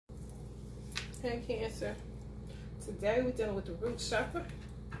Hey Cancer, today we're dealing with the root chakra.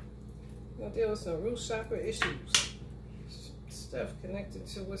 We're going to deal with some root chakra issues. Stuff connected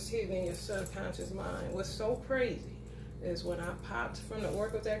to what's hidden in your subconscious mind. What's so crazy is when I popped from the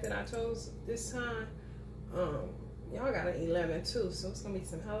Oracle deck that I chose this time, y'all got an 11 too, so it's going to be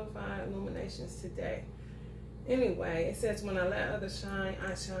some hellified illuminations today. Anyway, it says when I let others shine,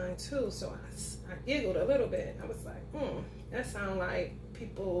 I shine too. So I giggled a little bit. I was like, that sounds like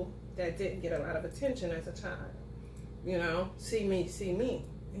people that didn't get a lot of attention as a child. You know, see me, see me.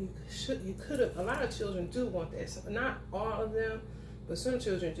 And you could have, a lot of children do want that. So not all of them, but some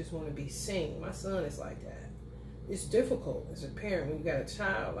children just want to be seen. My son is like that. It's difficult as a parent when you got a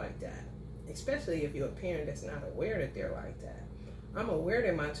child like that, especially if you're a parent that's not aware that they're like that. I'm aware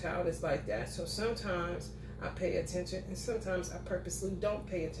that my child is like that, so sometimes I pay attention, and sometimes I purposely don't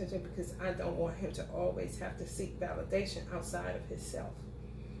pay attention because I don't want him to always have to seek validation outside of himself.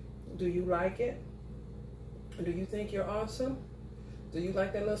 Do you like it? Do you think you're awesome? Do you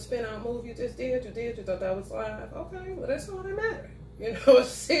like that little spin out move you just did? You thought that was live? Okay, well that's all that matters. You know what I'm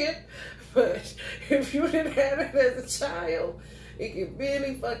saying? But if you didn't have it as a child, it can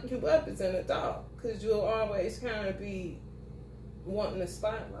really fuck you up as an adult because you'll always kind of be wanting the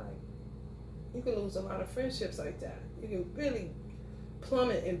spotlight. You can lose a lot of friendships like that. You can really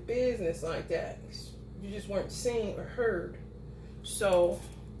plummet in business like that. You just weren't seen or heard. So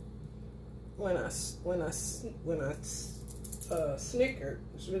when I snickered,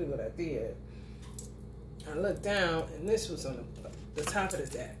 that's really what I did. I looked down, and this was on the top of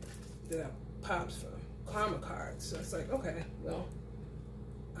the deck that I popped from karma cards. So it's like, okay, well,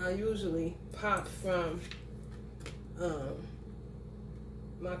 I usually pop from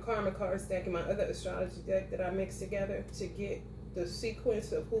my karma cards deck and my other astrology deck that I mix together to get the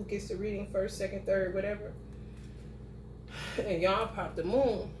sequence of who gets the reading first, second, third, whatever. And y'all popped the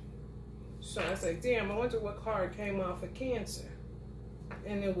moon. So I was like, damn, I wonder what card came off of Cancer.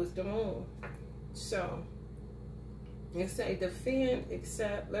 And it was the moon. So you say defend,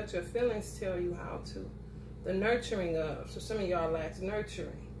 accept, let your feelings tell you how to. The nurturing of. So some of y'all lacked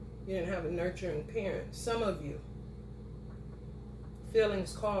nurturing. You didn't have a nurturing parent. Some of you.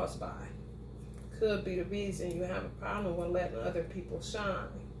 Feelings caused by could be the reason you have a problem with letting other people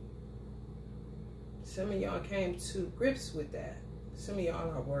shine. Some of y'all came to grips with that. Some of y'all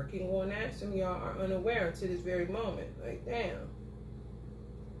are working on that. Some of y'all are unaware to this very moment. Like, damn,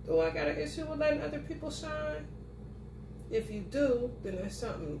 do I got an issue with letting other people shine? If you do, then there's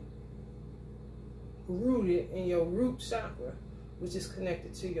something rooted in your root chakra, which is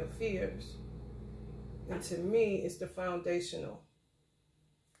connected to your fears. And to me, it's the foundational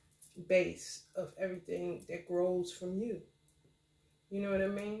base of everything that grows from you. You know what I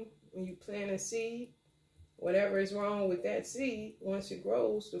mean? When you plant a seed, whatever is wrong with that seed, once it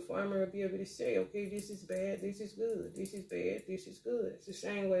grows, the farmer will be able to say, okay, this is bad, this is good, this is bad, this is good. It's the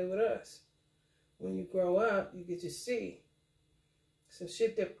same way with us. When you grow up, you get to see some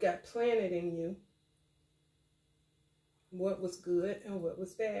shit that got planted in you, what was good and what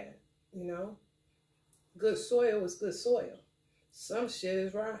was bad, you know? Good soil is good soil. Some shit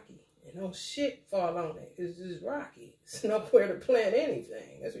is rocky, and no shit fall on it. It's just rocky. It's nowhere to plant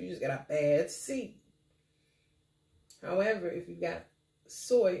anything. That's where you just got a bad seed. However, if you got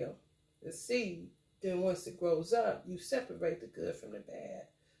soil, the seed, then once it grows up, you separate the good from the bad.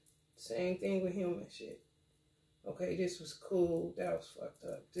 Same thing with human shit. Okay, this was cool, that was fucked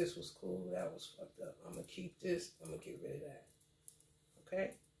up. This was cool, that was fucked up. I'm going to keep this, I'm going to get rid of that.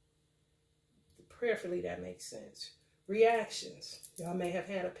 Okay? Prayerfully, that makes sense. Reactions. Y'all may have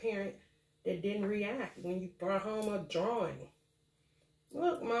had a parent that didn't react when you brought home a drawing.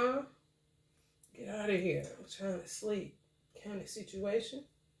 Look, Mom, get out of here. I'm trying to sleep. Kind of situation.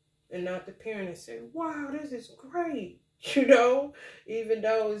 And not the parent that say, wow, this is great. You know, even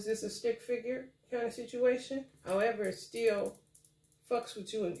though it's just a stick figure kind of situation. However, it still fucks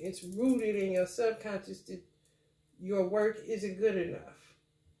with you, and it's rooted in your subconscious that your work isn't good enough.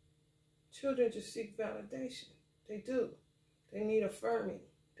 Children just seek validation. They do. They need affirming.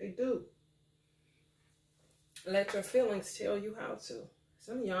 They do. Let your feelings tell you how to.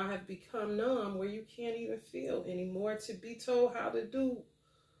 Some of y'all have become numb where you can't even feel anymore to be told how to do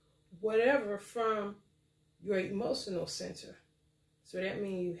whatever from your emotional center. So that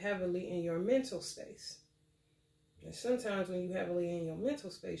means you heavily in your mental space. And sometimes when you heavily in your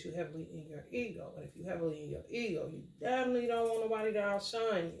mental space, you heavily in your ego. And if you heavily in your ego, you definitely don't want nobody to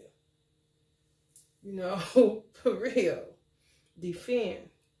outshine you. You know, for real.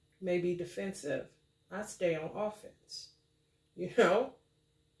 Defend. Maybe defensive. I stay on offense. You know?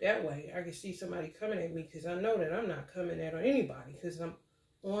 That way I can see somebody coming at me because I know that I'm not coming at anybody because I'm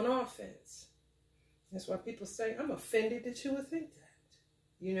on offense. That's why people say, I'm offended that you would think that.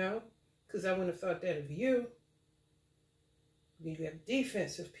 You know? Because I wouldn't have thought that of you. You have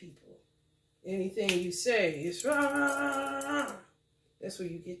defensive people. Anything you say is rah. That's where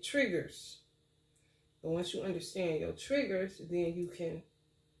you get triggers. But once you understand your triggers, then you can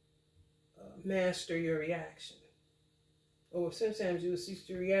master your reaction. Or sometimes you will cease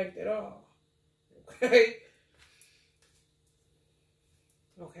to react at all. Okay?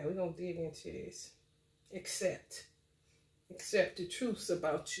 Okay, we're going to dig into this. Accept the truths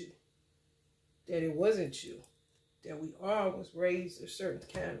about you. That it wasn't you. That we all was raised a certain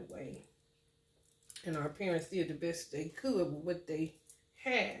kind of way. And our parents did the best they could with what they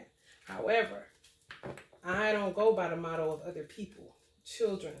had. However, I don't go by the motto of other people.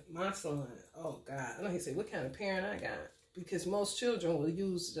 Children, my son, oh God. I know he said, what kind of parent I got? Because most children will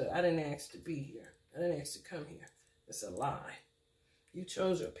use the, I didn't ask to be here. I didn't ask to come here. It's a lie. You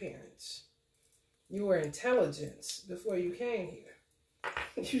chose your parents. You were intelligence before you came here.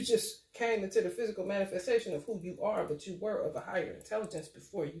 You just came into the physical manifestation of who you are, but you were of a higher intelligence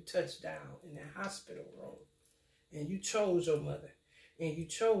before you touched down in that hospital room. And you chose your mother. And you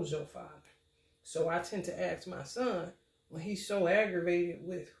chose your father. So I tend to ask my son, when he's so aggravated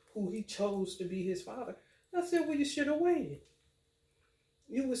with who he chose to be his father, I said, well, you should have waited.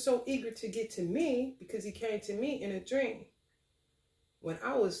 You were so eager to get to me because he came to me in a dream. When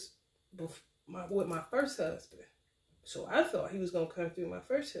I was with my first husband. So I thought he was going to come through my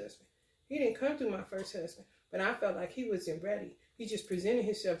first husband. He didn't come through my first husband, but I felt like he wasn't ready. He just presented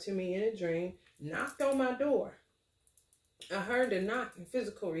himself to me in a dream, knocked on my door. I heard the knock in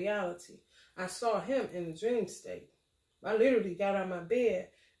physical reality. I saw him in the dream state. I literally got out of my bed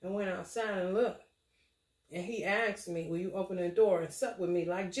and went outside and looked. And he asked me, will you open the door and sup with me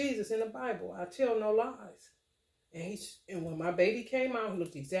like Jesus in the Bible? I tell no lies. And when my baby came out, he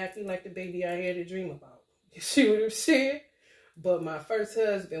looked exactly like the baby I had a dream about. You see what I'm saying? But my first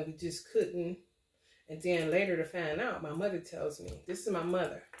husband, we just couldn't. And then later to find out, my mother tells me, this is my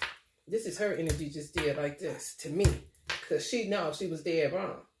mother. This is her energy just did like this to me. Because she knows she was dead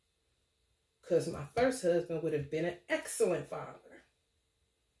wrong. Because my first husband would have been an excellent father.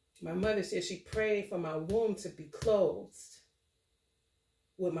 My mother said she prayed for my womb to be closed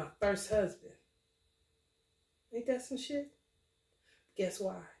with my first husband. Ain't that some shit? Guess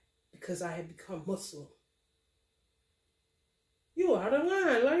why? Because I had become Muslim. You out of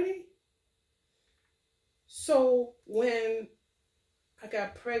line, lady. So when I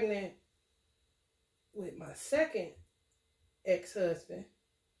got pregnant with my second ex-husband,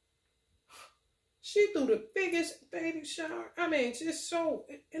 she threw the biggest baby shower. I mean, just so,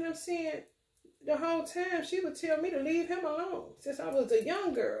 and I'm saying the whole time she would tell me to leave him alone since I was a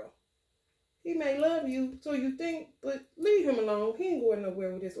young girl. He may love you, so you think, but leave him alone. He ain't going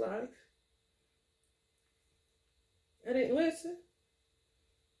nowhere with his life. I didn't listen.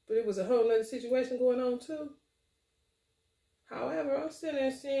 But it was a whole nother situation going on too. However, I'm sitting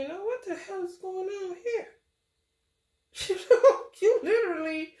there saying, oh, what the hell is going on here? You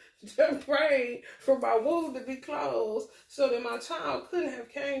literally just prayed for my womb to be closed so that my child couldn't have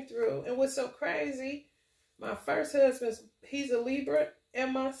came through. And what's so crazy, my first husband, he's a Libra,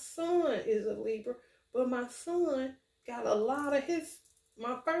 and my son is a Libra. But my son got a lot of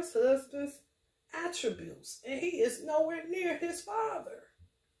my first husband's attributes. And he is nowhere near his father.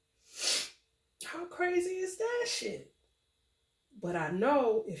 How crazy is that shit? But I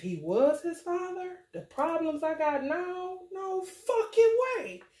know if he was his father, the problems I got now, no fucking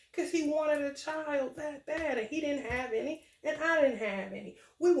way. Because he wanted a child that bad and he didn't have any and I didn't have any.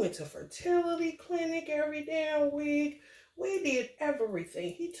 We went to fertility clinic every damn week. We did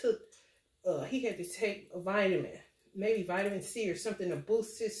everything. He had to take a vitamin, maybe vitamin C or something to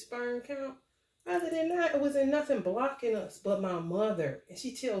boost his sperm count. Other than that, it wasn't nothing blocking us but my mother. And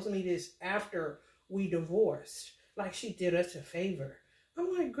she tells me this after we divorced. Like she did us a favor.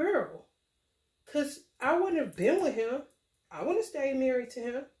 I'm like, girl, because I wouldn't have been with him. I wouldn't have stayed married to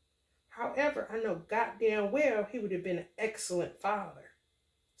him. However, I know goddamn well he would have been an excellent father.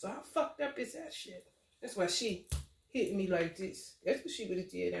 So how fucked up is that shit? That's why she hit me like this. That's what she would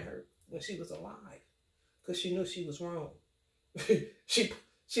have did in her when she was alive. Because she knew she was wrong.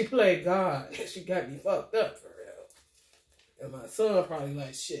 She played God. She got me fucked up for real. And my son probably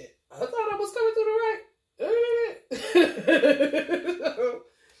like, shit, I thought I was coming through the right. So,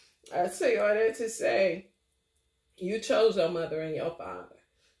 I say all that to say, you chose your mother and your father.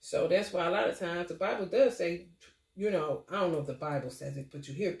 So that's why a lot of times the Bible does say, you know, I don't know if the Bible says it, but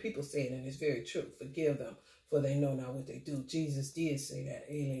you hear people say it and it's very true. Forgive them, for they know not what they do. Jesus did say that.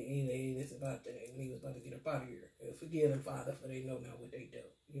 It's about that. When he was about to get up out of here. Forgive them, Father, for they know not what they do.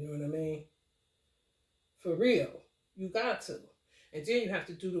 You know what I mean? For real. You got to. And then you have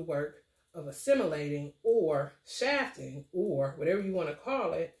to do the work of assimilating or shafting or whatever you want to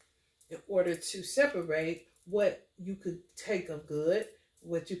call it in order to separate what you could take of good,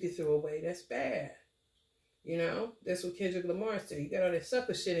 what you could throw away that's bad. You know, that's what Kendrick Lamar said. You got all that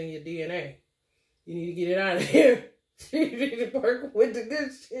sucker shit in your DNA. You need to get it out of here. You need to work with the good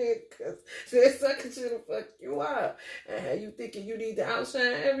shit, because that sucker shit will fuck you up. And you thinking you need to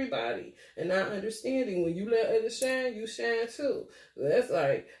outshine everybody and not understanding when you let others shine, you shine too. So that's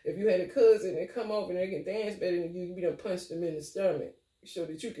like if you had a cousin that come over and they can dance better than you, you be done punched them in the stomach so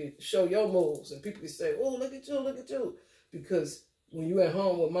that you can show your moves and people can say, oh, look at you, look at you. Because when you at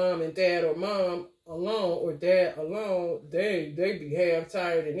home with mom and dad, or mom alone or dad alone, they be half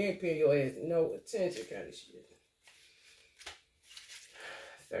tired and they paying your ass no attention kind of shit.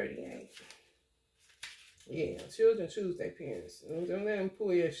 38. Yeah, children choose their parents. Don't let them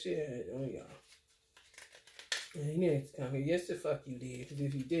pull your shit on y'all. And you need to come here. Yes, the fuck you did. Because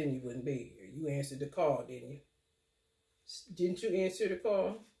if you didn't, you wouldn't be here. You answered the call, didn't you? Didn't you answer the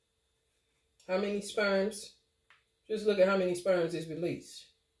call? How many sperms? Just look at how many sperms is released.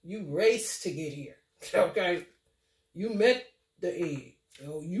 You raced to get here. Okay? You met the egg.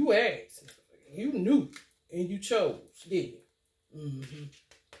 So you asked. You knew. And you chose, didn't you? Mm-hmm.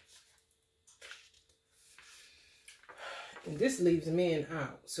 And this leaves men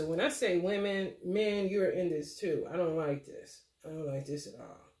out. So when I say women, men, you're in this too. I don't like this. I don't like this at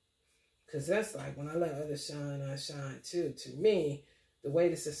all. Because that's like when I let others shine, I shine too. To me, the way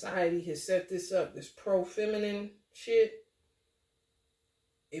the society has set this up, this pro-feminine shit,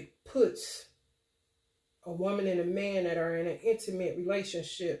 it puts a woman and a man that are in an intimate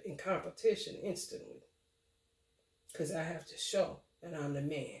relationship in competition instantly. Because I have to show that I'm the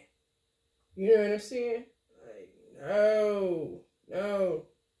man. You know what I'm saying?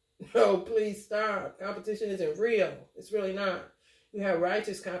 No, please stop. Competition isn't real. It's really not. You have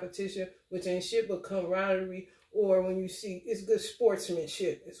righteous competition, which ain't shit but camaraderie, or when you see, it's good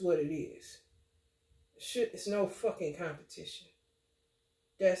sportsmanship, is what it is. Shit, it's no fucking competition.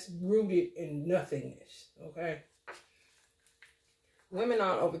 That's rooted in nothingness, okay? Women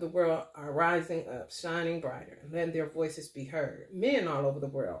all over the world are rising up, shining brighter, and letting their voices be heard. Men all over the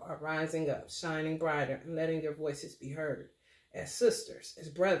world are rising up, shining brighter, and letting their voices be heard. As sisters, as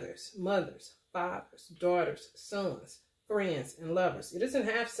brothers, mothers, fathers, daughters, sons, friends, and lovers. It doesn't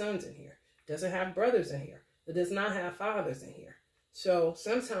have sons in here. It doesn't have brothers in here. It does not have fathers in here. So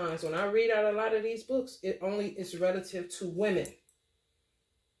sometimes when I read out a lot of these books, it only is relative to women.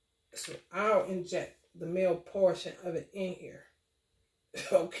 So I'll inject the male portion of it in here.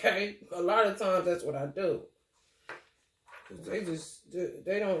 Okay, a lot of times that's what I do.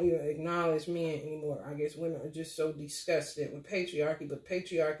 They don't even acknowledge men anymore. I guess women are just so disgusted with patriarchy, but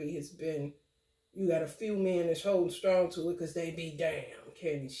patriarchy has been, you got a few men that's holding strong to it because they be damn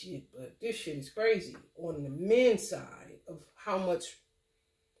candy shit. But this shit is crazy on the men's side of how much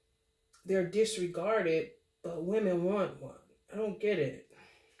they're disregarded, but women want one. I don't get it.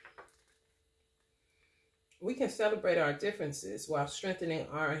 We can celebrate our differences while strengthening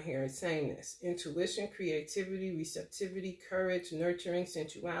our inherent sameness. Intuition, creativity, receptivity, courage, nurturing,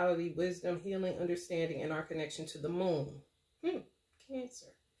 sensuality, wisdom, healing, understanding, and our connection to the moon. Cancer.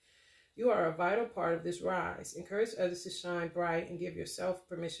 You are a vital part of this rise. Encourage others to shine bright and give yourself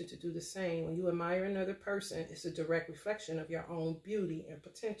permission to do the same. When you admire another person, it's a direct reflection of your own beauty and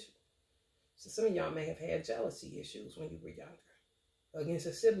potential. So some of y'all may have had jealousy issues when you were younger against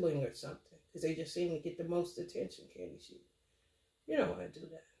a sibling or something. Because they just seem to get the most attention, candy shit. You don't want to do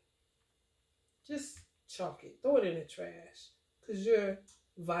that. Just chalk it. Throw it in the trash. Because you're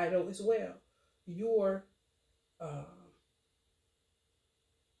vital as well. You're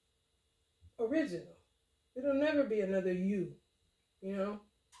original. It'll never be another you. You know?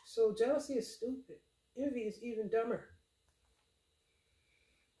 So jealousy is stupid. Envy is even dumber.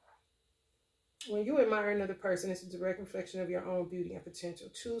 When you admire another person, it's a direct reflection of your own beauty and potential.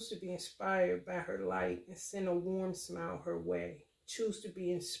 Choose to be inspired by her light and send a warm smile her way. Choose to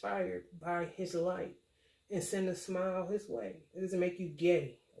be inspired by his light and send a smile his way. It doesn't make you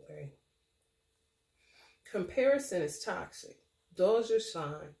gay, okay? Comparison is toxic, dulls your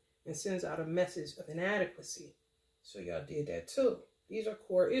shine, and sends out a message of inadequacy. So y'all did that too. These are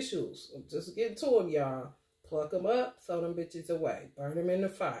core issues. Just get to them, y'all. Pluck them up, throw them bitches away. Burn them in the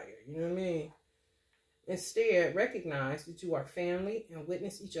fire. You know what I mean? Instead, recognize that you are family and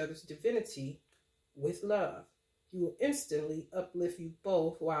witness each other's divinity with love. You will instantly uplift you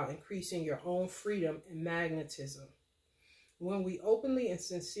both while increasing your own freedom and magnetism. When we openly and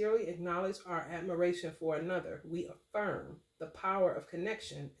sincerely acknowledge our admiration for another, we affirm the power of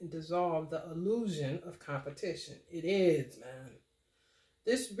connection and dissolve the illusion of competition. It is, man.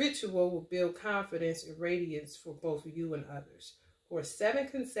 This ritual will build confidence and radiance for both you and others. For 7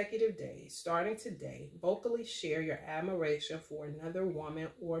 consecutive days, starting today, vocally share your admiration for another woman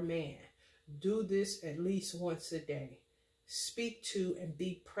or man. Do this at least once a day. Speak to and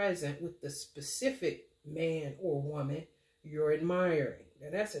be present with the specific man or woman you're admiring. Now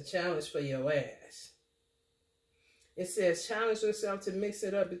that's a challenge for your ass. It says challenge yourself to mix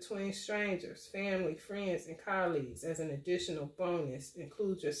it up between strangers, family, friends, and colleagues as an additional bonus.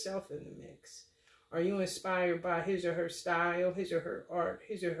 Include yourself in the mix. Are you inspired by his or her style, his or her art,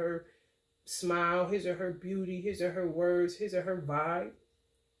 his or her smile, his or her beauty, his or her words, his or her vibe,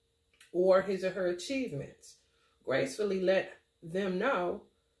 or his or her achievements? Gracefully let them know.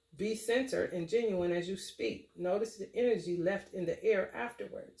 Be centered and genuine as you speak. Notice the energy left in the air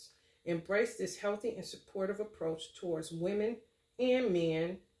afterwards. Embrace this healthy and supportive approach towards women and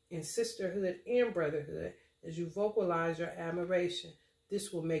men in sisterhood and brotherhood as you vocalize your admiration.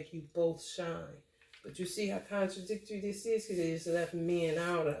 This will make you both shine. But you see how contradictory this is? Because it just left men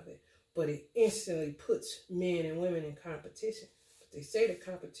out of it. But it instantly puts men and women in competition. But they say the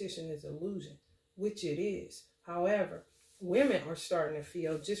competition is illusion, which it is. However, women are starting to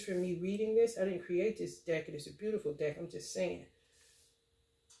feel, just from me reading this, I didn't create this deck, and it's a beautiful deck, I'm just saying.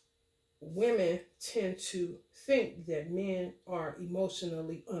 Women tend to think that men are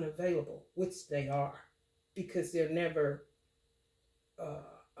emotionally unavailable, which they are, because they're never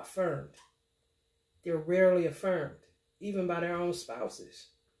affirmed. They're rarely affirmed, even by their own spouses.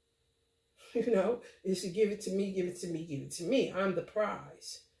 You know, you should give it to me, give it to me, give it to me. I'm the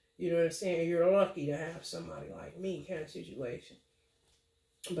prize. You know what I'm saying? You're lucky to have somebody like me kind of situation.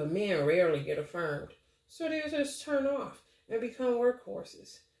 But men rarely get affirmed. So they just turn off and become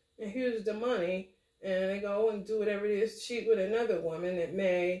workhorses. And here's the money. And they go and do whatever it is, cheat with another woman that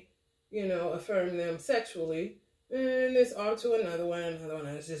may, you know, affirm them sexually. And it's on to another one.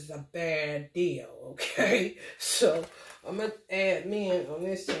 It's just a bad deal, okay? So I'm going to add men on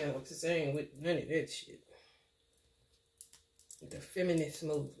this channel because they ain't with none of that shit. The feminist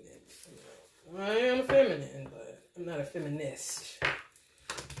movement. You know, I am a feminine, but I'm not a feminist.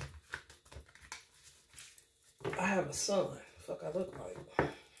 I have a son. Fuck, I look like.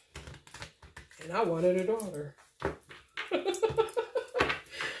 And I wanted a daughter.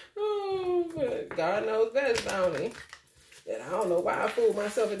 Oh, but God knows best, don't he? And I don't know why I fooled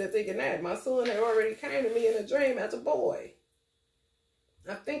myself into thinking that. My son had already came to me in a dream as a boy.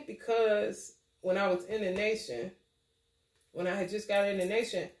 I think because when I was in the nation, when I had just got in the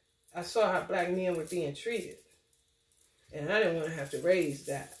nation, I saw how black men were being treated. And I didn't want to have to raise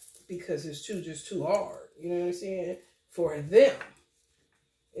that because it's just too hard. You know what I'm saying? For them.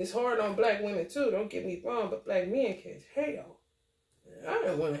 It's hard on black women too, don't get me wrong, but black men catch hell. And I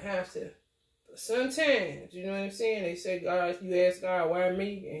didn't want to have to. But sometimes, you know what I'm saying? They say, God, you ask God, why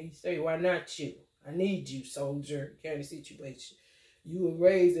me? And he say, why not you? I need you, soldier, kind of situation. You will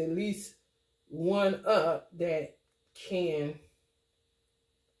raise at least one up that can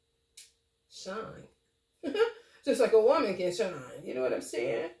shine. Just like a woman can shine. You know what I'm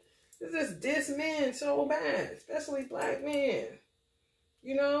saying? It's just diss men so bad, especially black men.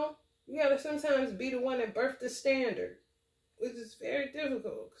 You know, you gotta sometimes be the one that birthed the standard, which is very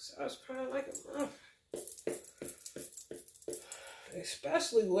difficult because I was crying like a mother.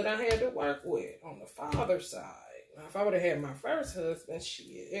 Especially what I had to work with on the father's side. Now, if I would have had my first husband,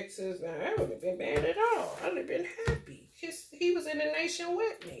 ex-husband, I wouldn't have been bad at all. I'd have been happy. He was in the nation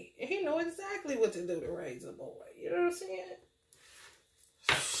with me, and he knew exactly what to do to raise a boy. You know what I'm saying?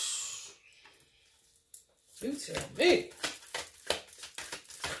 You tell me.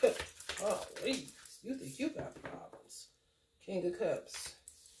 Oh, please. You think you got problems. King of Cups.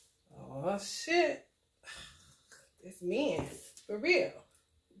 Oh, shit. It's men. For real.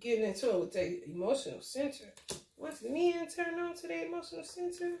 Getting into it with their emotional center. Once men turn on to their emotional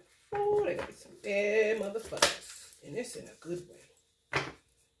center, oh, they gonna be some bad motherfuckers. And it's in a good way.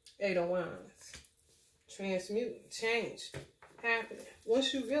 8 of Wands. Transmuting. Change. Happening.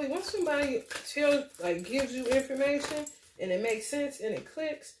 Once somebody gives you information and it makes sense and it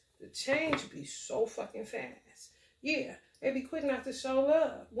clicks, the change be so fucking fast. Yeah, they be quick not to show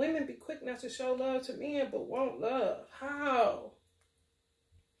love. Women be quick not to show love to men, but won't love. How?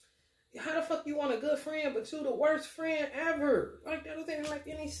 How the fuck you want a good friend, but you the worst friend ever? Like, that doesn't make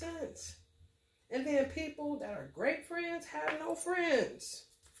any sense. And then people that are great friends have no friends.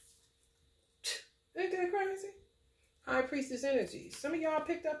 Ain't that crazy? High Priestess energy. Some of y'all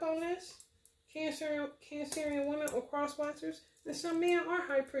picked up on this. Cancerian women or cross watchers, and some men are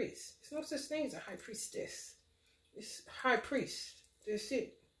high priests. There's no such thing as a high priestess. It's high priest. That's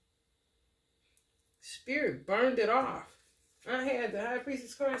it. Spirit burned it off. I had the high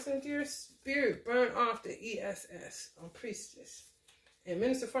priestess card sent here. Spirit burned off the ESS on priestess. And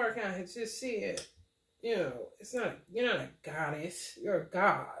Minister Farrakhan had just said, you know, you're not a goddess. You're a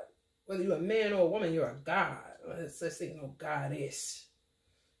god. Whether you're a man or a woman, you're a god. Let's say no goddess.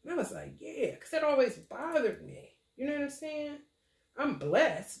 And I was like, yeah, because that always bothered me. You know what I'm saying? I'm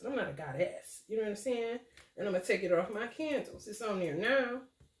blessed, but I'm not a goddess. You know what I'm saying? And I'm going to take it off my candles. It's on there now.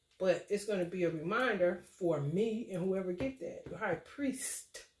 But it's going to be a reminder for me and whoever get that. Your high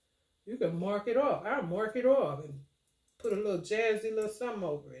priest. You can mark it off. I'll mark it off and put a little jazzy little something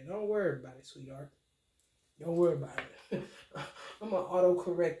over it. Don't worry about it, sweetheart. Don't worry about it. I'm an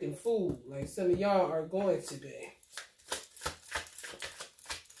auto-correcting fool like some of y'all are going to be.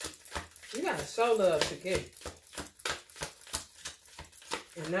 You gotta show love to get.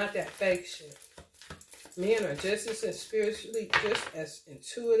 And not that fake shit. Men are just as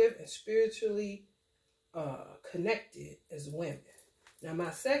intuitive and spiritually connected as women. Now,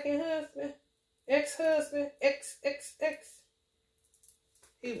 my second husband, ex-husband, ex,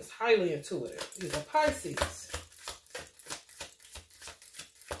 he was highly intuitive. He was a Pisces.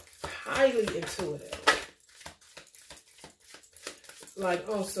 Highly intuitive. Like,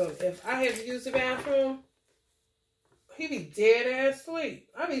 also, if I had to use the bathroom, he'd be dead ass asleep.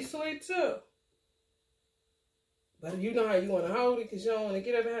 I'd be asleep too. But you know how you want to hold it because you don't want to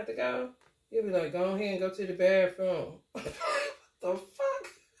get up and have to go? You'll be like, go ahead and go to the bathroom. What the fuck?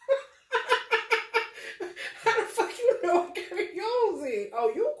 How the fuck you know I can use it?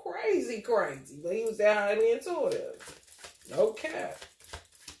 Oh, you crazy. But he was that highly intuitive. No cap.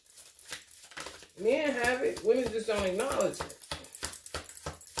 Men have it. Women just don't acknowledge it.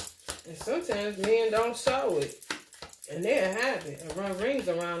 And sometimes men don't show it. And they'll have it and run rings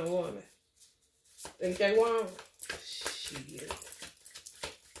around a woman. Think they won't? Shit.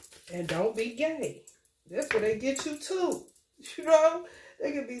 And don't be gay. That's what they get you too. You know?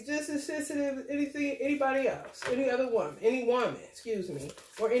 They can be just as sensitive as anybody else. Any woman, excuse me.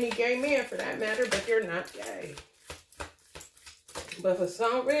 Or any gay man for that matter, but they're not gay. But for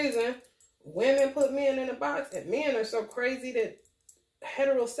some reason, women put men in a box, and men are so crazy that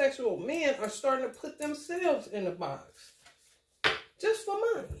heterosexual men are starting to put themselves in a box. Just for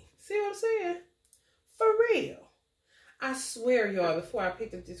money. See what I'm saying? For real. I swear, y'all, before I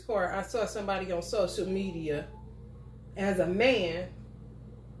picked up this card, I saw somebody on social media as a man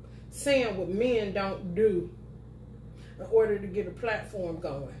saying what men don't do in order to get a platform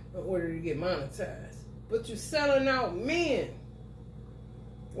going, in order to get monetized. But you're selling out men.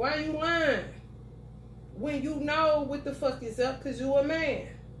 Why are you lying? When you know what the fuck is up because you're a man.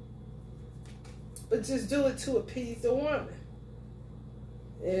 But just do it to appease the woman.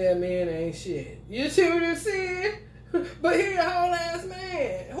 Yeah, man ain't shit. You see what I'm saying? But he a whole ass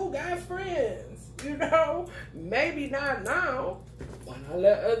man who got friends, you know? Maybe not now. When I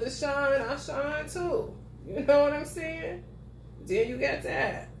let others shine, I shine too. You know what I'm saying? Then you got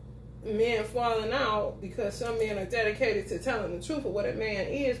that. Men falling out because some men are dedicated to telling the truth of what a man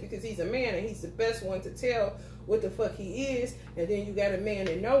is because he's a man and he's the best one to tell what the fuck he is. And then you got a man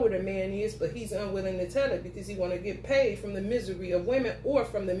that know what a man is, but he's unwilling to tell it because he want to get paid from the misery of women or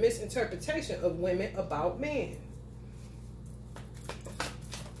from the misinterpretation of women about men.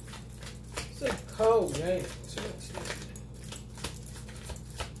 It's a cold game.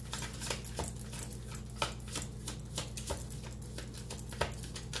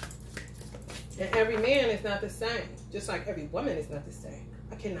 And every man is not the same. Just like every woman is not the same.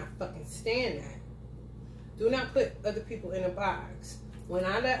 I cannot fucking stand that. Do not put other people in a box. When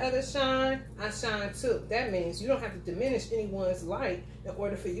I let others shine, I shine too. That means you don't have to diminish anyone's light in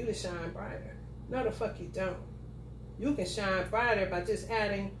order for you to shine brighter. No, the fuck you don't. You can shine brighter by just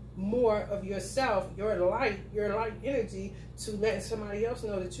adding more of yourself, your light energy, to letting somebody else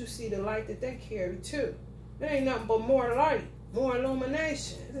know that you see the light that they carry too. There ain't nothing but more light. More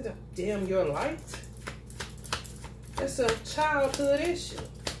illumination. It doesn't dim your light. It's a childhood issue.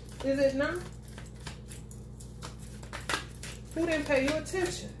 Is it not? Who didn't pay you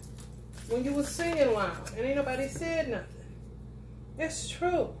attention when you was singing loud and ain't nobody said nothing? It's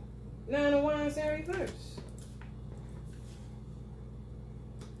true. 9 of Wands in reverse.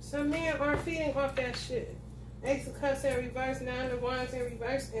 Some men aren't feeding off that shit. Ace of Cups in reverse, 9 of Wands in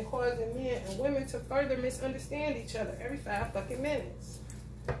reverse, and causing men and women to further misunderstand each other every 5 fucking minutes.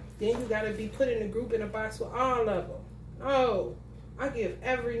 Then you gotta be put in a group in a box with all of them. No, I give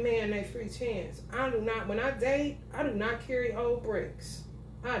every man their free chance. I do not, when I date, I do not carry old bricks.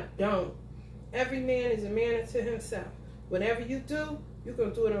 I don't. Every man is a man unto himself. Whatever you do, you're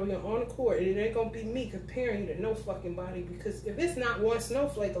going to do it on your own accord. And it ain't going to be me comparing you to no fucking body. Because if it's not one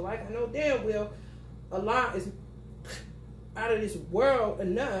snowflake alike, I know damn well Allah is out of this world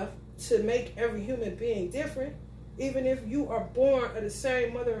enough to make every human being different. Even if you are born of the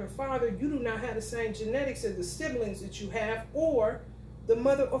same mother and father, you do not have the same genetics as the siblings that you have or the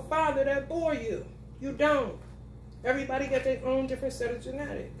mother or father that bore you. You don't. Everybody got their own different set of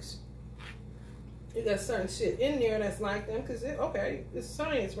genetics. You got certain shit in there that's like them because, okay, it's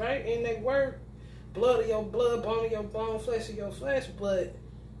science, right? And they work blood of your blood, bone of your bone, flesh of your flesh, but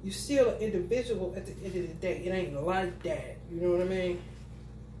you still an individual at the end of the day. It ain't like that. You know what I mean?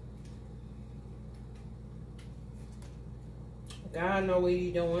 God know what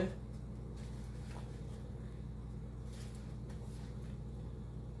he doing.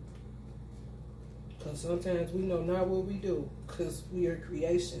 Because sometimes we know not what we do because we are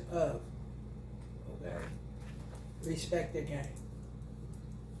creation of. Okay? Respect the game.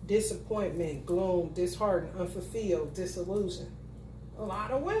 Disappointment, gloom, disheartened, unfulfilled, disillusion. A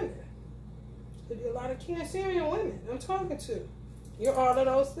lot of women. Could be a lot of Cancerian women I'm talking to. You're all of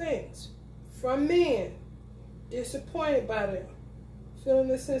those things. From men. Disappointed by them.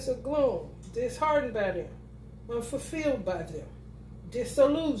 Feeling a sense of gloom. Disheartened by them. Unfulfilled by them.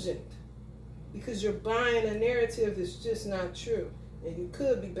 Disillusioned. Because you're buying a narrative that's just not true. And you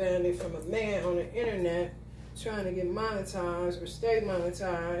could be buying it from a man on the internet trying to get monetized or stay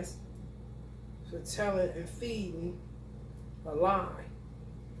monetized for telling and feeding a lie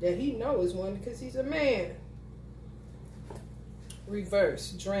that he knows one because he's a man.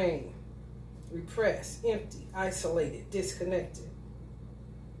 Reverse, drain, repress, empty, isolated, disconnected.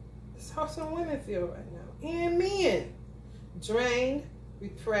 That's how some women feel right now. And men. Drained,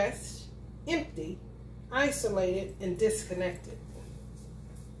 repressed, empty, isolated, and disconnected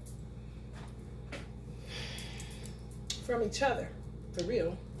from each other, for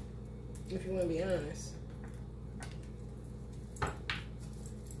real, if you want to be honest.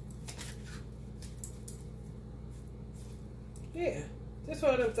 Yeah, that's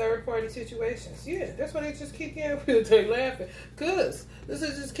one of them third-party situations. Yeah, that's why they just keep getting real. They laughing. Because this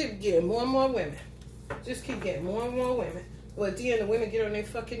is just keep getting more and more women. Just keep getting more and more women. Well, at the end, the women get on their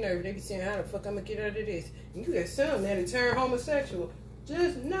fucking nerve. They be saying, how the fuck I'm going to get out of this? And you got some that turn homosexual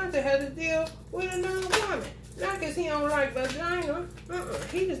just not to have to deal with another woman. Not because he don't like vagina.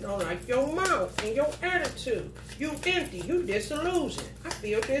 He just don't like your mouth and your attitude. You empty. You disillusioned. I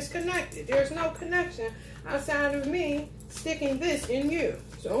feel disconnected. There's no connection outside of me sticking this in you.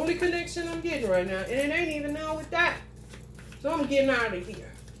 It's the only connection I'm getting right now. And it ain't even now with that. So I'm getting out of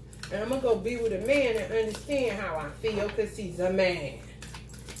here. And I'm going to go be with a man and understand how I feel because he's a man.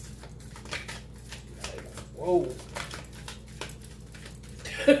 Whoa.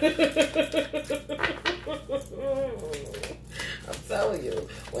 I'm telling you,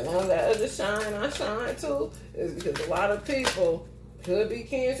 when I'm out to shine, I shine too. It's because a lot of people, could be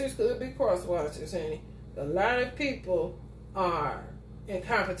cancers, could be cross-watchers, honey. A lot of people are in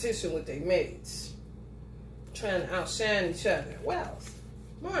competition with their mates. Trying to outshine each other. Wealth,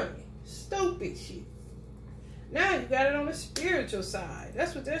 money, stupid shit. Now you got it on the spiritual side.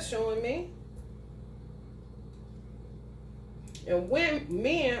 That's what they're showing me. And when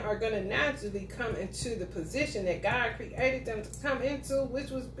men are going to naturally come into the position that God created them to come into,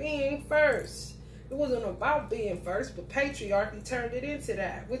 which was being first. It wasn't about being first, but patriarchy turned it into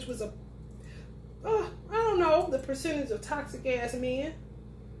that, which was I don't know, the percentage of toxic ass men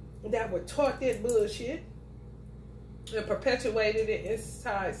that were taught that bullshit and perpetuated it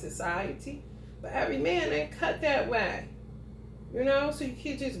inside society. But every man ain't cut that way. You know, so you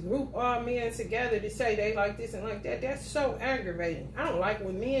can't just group all men together to say they like this and like that. That's so aggravating. I don't like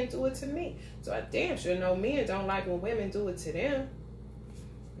when men do it to me. So I damn sure know men don't like when women do it to them.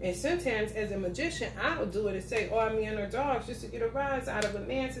 And sometimes as a magician, I will do it and say all men are dogs just to get a rise out of a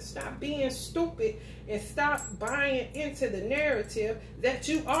man to stop being stupid and stop buying into the narrative that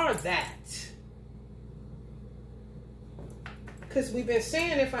you are that. Because we've been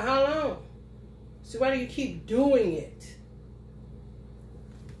saying it for how long? So why do you keep doing it?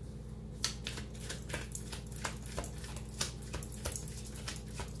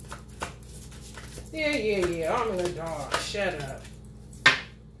 Yeah. I'm in a dog. Shut up.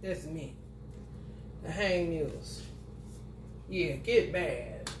 That's me. The hang mules. Yeah, get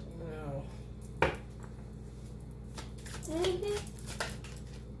bad. You know.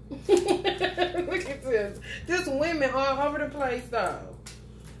 Look at this. This women all over the place though.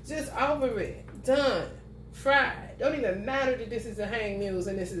 Just over it. Done. Fried. Don't even matter that this is a hang mules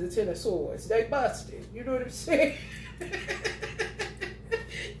and this is a ten of swords. They busted. You know what I'm saying?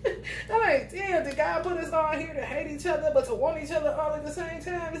 I'm like, damn, did God put us all here to hate each other, but to want each other all at the same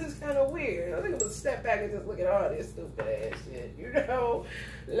time? This is kind of weird. I think I'm gonna step back and just look at all this stupid ass shit. You know,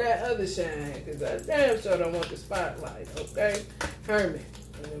 let others shine, because I damn sure don't want the spotlight, okay? Hermit,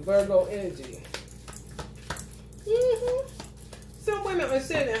 and Virgo energy. Some women are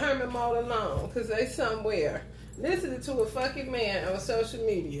sitting in hermit mode alone, because they somewhere listening to a fucking man on social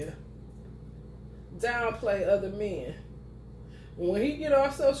media downplay other men. When he get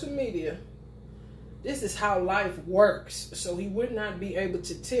off social media, this is how life works. So he would not be able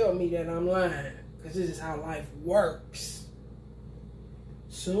to tell me that I'm lying, because this is how life works.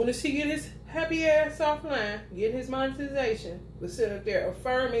 Soon as he get his happy ass offline, getting his monetization, but sit up there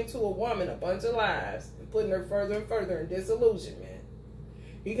affirming to a woman a bunch of lies and putting her further and further in disillusionment.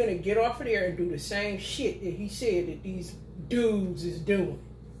 He's gonna get off of there and do the same shit that he said that these dudes is doing,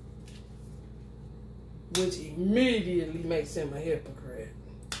 which immediately makes him a hypocrite.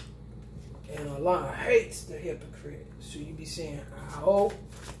 And Allah hates the hypocrite. So you be saying, I hope,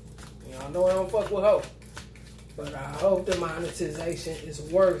 y'all know I don't fuck with hope, but I hope the monetization is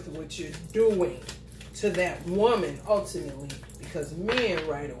worth what you're doing to that woman ultimately, because men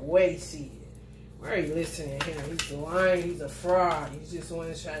right away see it. Why are you listening to him? He's lying, he's a fraud. He's just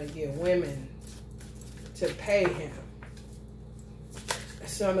want to try to get women to pay him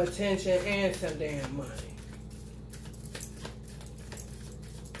some attention and some damn money.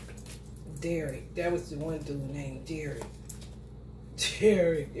 Derek, that was the one dude named Derek.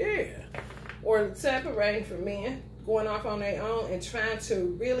 Derek, yeah. Or separating from men, going off on their own and trying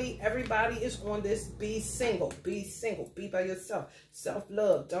to really, everybody is on this be single, be by yourself.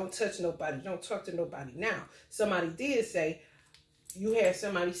 Self-love, don't touch nobody, don't talk to nobody. Now, somebody did say, you had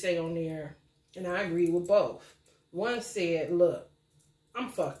somebody say on there, and I agree with both. One said, look, I'm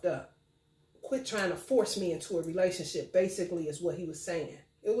fucked up. Quit trying to force me into a relationship, basically is what he was saying.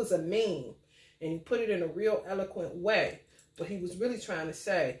 It was a meme, and he put it in a real eloquent way. But he was really trying to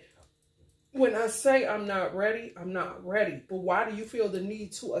say, when I say I'm not ready, I'm not ready. But why do you feel the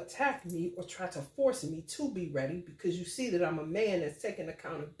need to attack me or try to force me to be ready? Because you see that I'm a man that's taking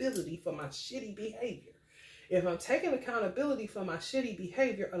accountability for my shitty behavior. If I'm taking accountability for my shitty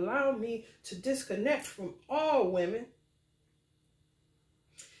behavior, allow me to disconnect from all women.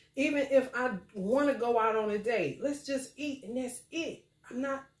 Even if I want to go out on a date, let's just eat and that's it. I'm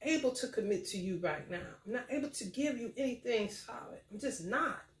not able to commit to you right now. I'm not able to give you anything solid. I'm just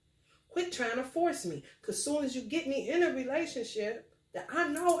not. Quit trying to force me. Because as soon as you get me in a relationship that I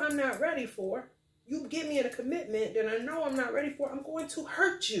know I'm not ready for, you get me in a commitment that I know I'm not ready for, I'm going to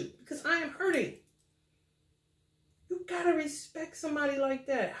hurt you because I am hurting. You got to respect somebody like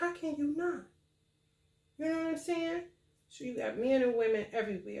that. How can you not? You know what I'm saying? So you got men and women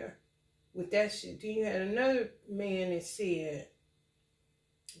everywhere with that shit. Then you had another man that said,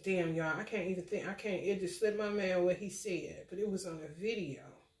 damn, y'all, I can't even think. It just slipped my mind what he said, but it was on a video.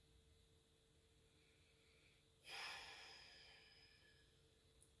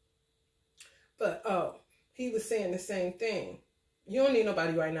 But, oh, he was saying the same thing. You don't need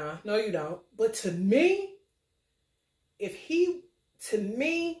nobody right now. No, you don't. But to me,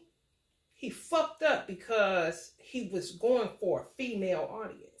 he fucked up because he was going for a female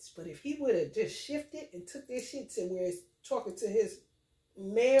audience. But if he would have just shifted and took this shit to where he's talking to his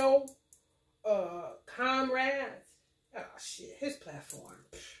male comrades, oh shit, his platform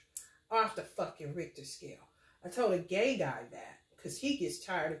off the fucking Richter scale. I told a gay guy that because he gets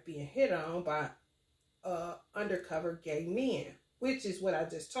tired of being hit on by undercover gay men, which is what I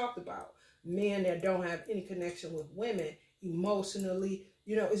just talked about. Men that don't have any connection with women emotionally,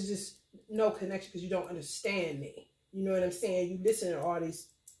 you know, it's just no connection because you don't understand me. You know what I'm saying? You listen to all these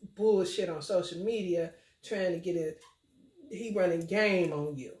bullshit on social media trying to get he running game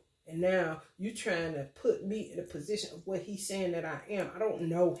on you. And now you trying to put me in a position of what he's saying that I am. I don't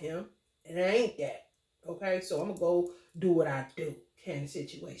know him, and I ain't that. Okay? So I'm going to go do what I do kind of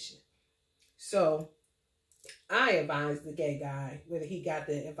situation. So I advise the gay guy, whether he got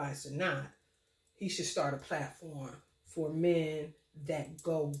the advice or not, he should start a platform for men that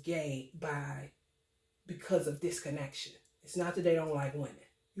go gay because of disconnection. It's not that they don't like women.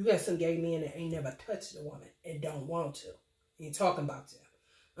 You got some gay men that ain't never touched a woman and don't want to. You ain't talking about them.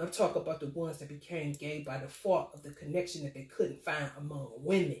 I'm talking about the ones that became gay by default of the connection that they couldn't find among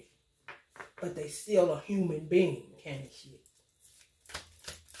women. But they still a human being kind of shit.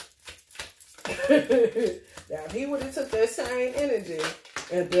 Now, if he would have took that same energy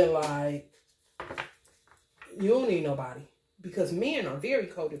and been like, you don't need nobody. Because men are very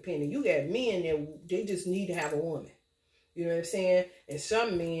codependent. You got men that they just need to have a woman. You know what I'm saying? And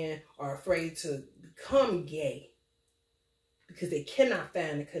some men are afraid to become gay because they cannot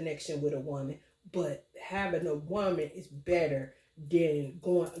find a connection with a woman. But having a woman is better than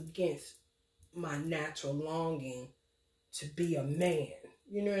going against my natural longing to be a man.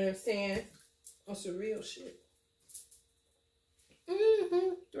 You know what I'm saying? On some real shit.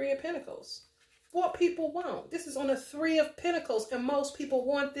 Three of Pentacles. What people want. This is on the Three of Pentacles. And most people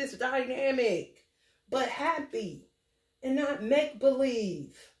want this dynamic. But happy. And not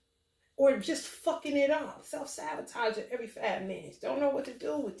make-believe. Or just fucking it up. Self-sabotaging every 5 minutes. Don't know what to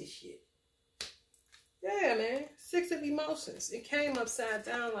do with this shit. Yeah, man. 6 of Emotions. It came upside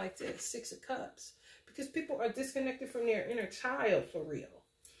down like this. 6 of Cups. Because people are disconnected from their inner child for real.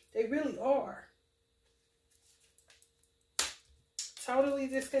 They really are. Totally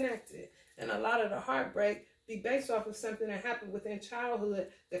disconnected. And a lot of the heartbreak be based off of something that happened within childhood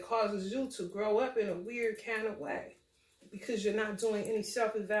that causes you to grow up in a weird kind of way. Because you're not doing any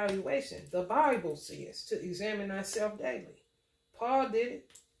self-evaluation. The Bible says to examine thyself daily. Paul did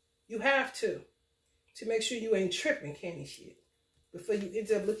it. You have to make sure you ain't tripping candy shit. Before you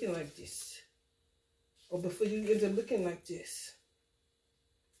end up looking like this. Or before you end up looking like this.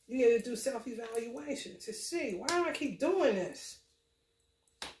 You got to do self-evaluation to see, why do I keep doing this?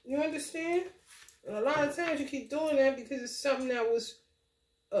 You understand? And a lot of times you keep doing that because it's something that was,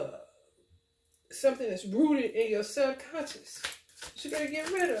 something that's rooted in your subconscious. That you got to get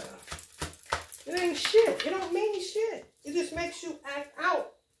rid of. It ain't shit. It don't mean shit. It just makes you act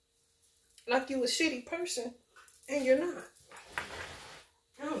out like you a shitty person, and you're not.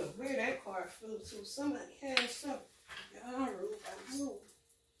 I don't know where that card flew to. Somebody had something. I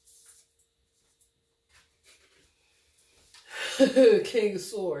King of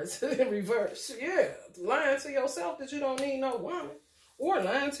Swords in reverse. Yeah, lying to yourself that you don't need no woman, or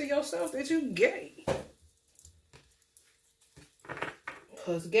lying to yourself that you gay.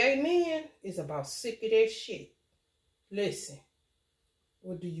 Because gay men is about sick of that shit. Listen,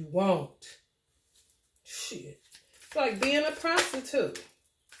 what do you want? Shit. It's like being a prostitute.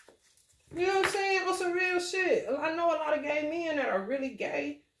 You know what I'm saying? On some real shit. I know a lot of gay men that are really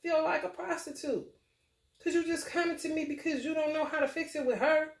gay feel like a prostitute. Because you just coming to me because you don't know how to fix it with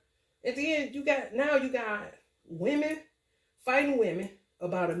her. At the end, you got women fighting women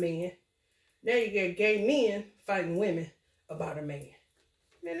about a man. Now you got gay men fighting women about a man.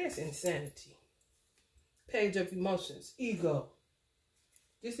 Man, that's insanity. Page of Emotions. Ego.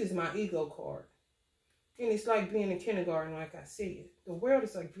 This is my ego card. And it's like being in kindergarten, like I said. The world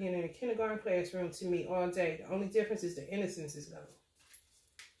is like being in a kindergarten classroom to me all day. The only difference is the innocence is gone.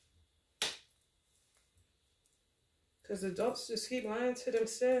 Because adults just keep lying to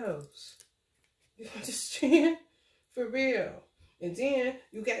themselves. You understand? For real. And then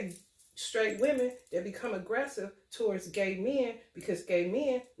you got straight women that become aggressive towards gay men because gay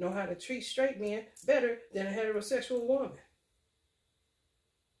men know how to treat straight men better than a heterosexual woman.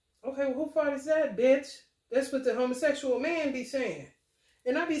 Okay, well, who fault is that, bitch? That's what the homosexual man be saying.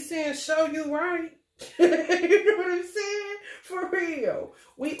 And I be saying, show you right. You know what I'm saying? For real.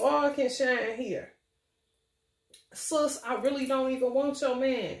 We all can shine here. Sis, I really don't even want your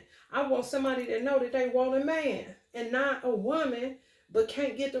man. I want somebody that know that they want a man and not a woman, but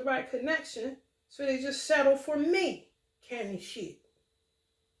can't get the right connection, so they just settle for me. Candy shit.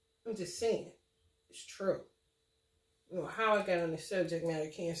 I'm just saying. It's true. You know how I got on the subject matter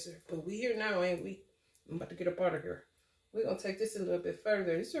Cancer, but we here now, ain't we? I'm about to get up out of here. We're going to take this a little bit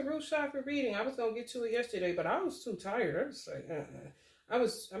further. This is a root chakra reading. I was going to get to it yesterday, but I was too tired. I was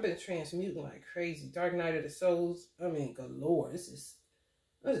like, I've been transmuting like crazy. Dark Night of the Souls. I mean, galore. I was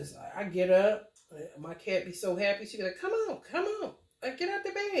just like, I get up. My cat be so happy. She be like, come on, come on. Like, get out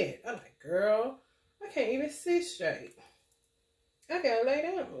the bed. I'm like, girl, I can't even sit straight. I gotta lay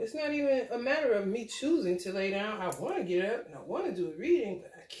down. It's not even a matter of me choosing to lay down. I want to get up and I want to do a reading,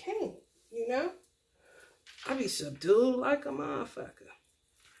 but I can't, you know? I be subdued like a motherfucker.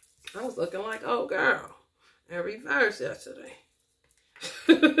 I was looking like old girl in reverse yesterday.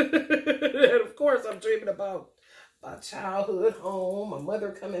 And of course, I'm dreaming about my childhood home, my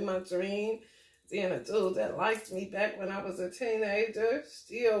mother come in my dream, then a dude that liked me back when I was a teenager,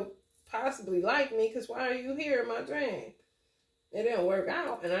 still possibly like me, because why are you here in my dream? It didn't work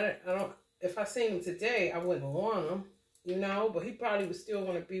out, and I don't, if I seen him today, I wouldn't want him, you know, but he probably would still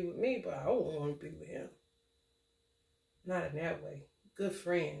want to be with me, but I wouldn't want to be with him. Not in that way. Good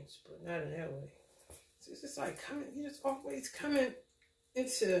friends, but not in that way. So it's just like you're just always coming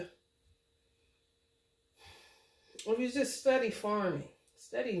into, or you just study farming,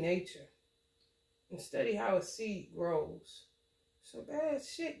 study nature, and study how a seed grows. So bad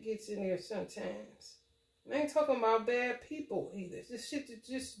shit gets in there sometimes. I ain't talking about bad people either. It's just shit that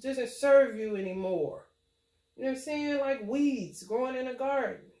just doesn't serve you anymore. You know what I'm saying? Like weeds growing in a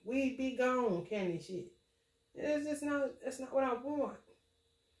garden. Weed be gone, candy shit. It's just not, that's not what I want.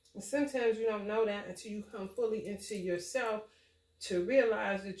 And sometimes you don't know that until you come fully into yourself to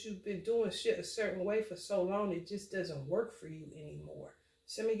realize that you've been doing shit a certain way for so long it just doesn't work for you anymore.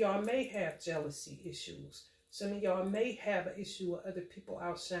 Some of y'all may have jealousy issues. Some of y'all may have an issue with other people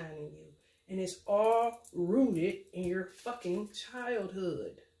outshining you. And it's all rooted in your fucking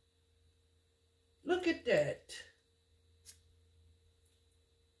childhood. Look at that.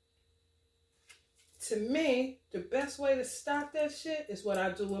 To me, the best way to stop that shit is what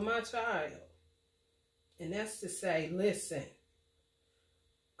I do with my child. And that's to say, listen,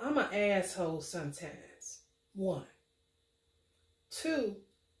 I'm an asshole sometimes. 1. 2,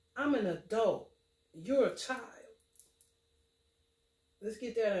 I'm an adult. You're a child. Let's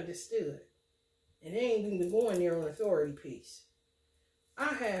get that understood. And they ain't even going there on authority piece. I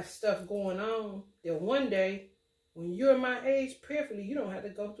have stuff going on that one day, when you're my age, prayerfully, you don't have to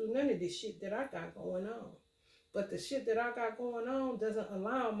go through none of this shit that I got going on. But the shit that I got going on doesn't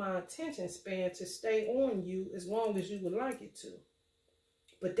allow my attention span to stay on you as long as you would like it to.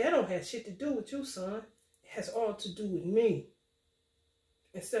 But that don't have shit to do with you, son. It has all to do with me.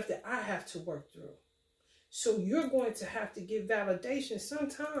 And stuff that I have to work through. So you're going to have to get validation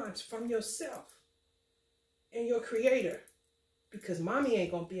sometimes from yourself and your creator. Because mommy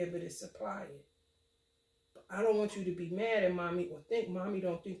ain't going to be able to supply it. But I don't want you to be mad at mommy or think mommy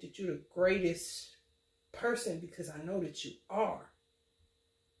don't think that you're the greatest person, because I know that you are.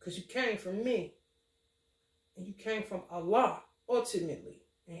 Because you came from me. And you came from Allah, ultimately.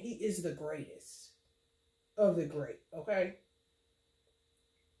 And he is the greatest of the great, okay?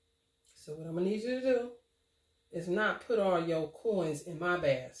 So what I'm going to need you to do is not put all your coins in my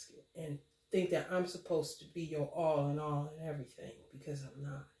basket and think that I'm supposed to be your all and everything, because I'm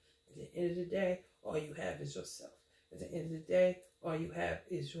not. At the end of the day, all you have is yourself. At the end of the day, all you have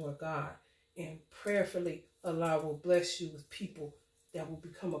is your God. And prayerfully, Allah will bless you with people that will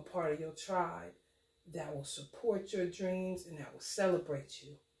become a part of your tribe, that will support your dreams and that will celebrate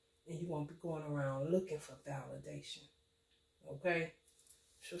you. And you won't be going around looking for validation. Okay?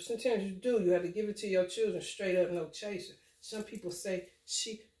 So sometimes you do. You have to give it to your children straight up, no chaser. Some people say,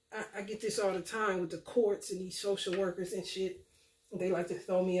 I get this all the time with the courts and these social workers and shit. They like to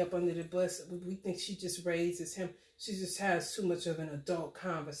throw me up under the bus. We think she just raises him. She just has too much of an adult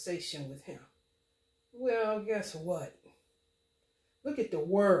conversation with him. Well, guess what? Look at the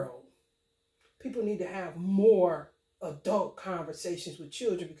world. People need to have more adult conversations with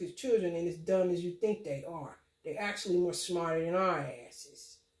children, because children ain't as dumb as you think they are. They're actually more smarter than our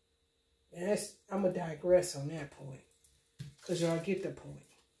asses. And I'm going to digress on that point, because y'all get the point.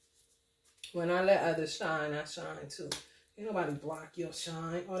 When I let others shine, I shine too. Ain't nobody block your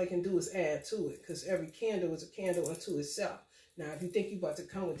shine. All they can do is add to it, because every candle is a candle unto itself. Now, if you think you about to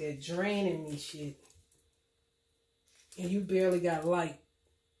come with that draining me shit, and you barely got light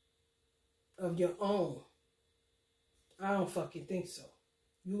of your own, I don't fucking think so.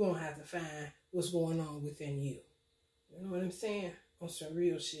 You're going to have to find what's going on within you. You know what I'm saying? On some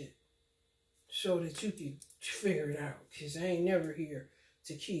real shit. So that you can figure it out. Because I ain't never here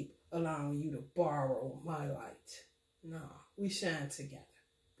to keep allowing you to borrow my light. No, we shine together.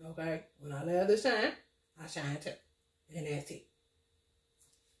 Okay? When I let others shine, I shine too. And that's it.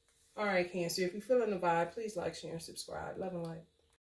 Alright, Cancer. If you're feeling the vibe, please like, share, and subscribe. Love and light.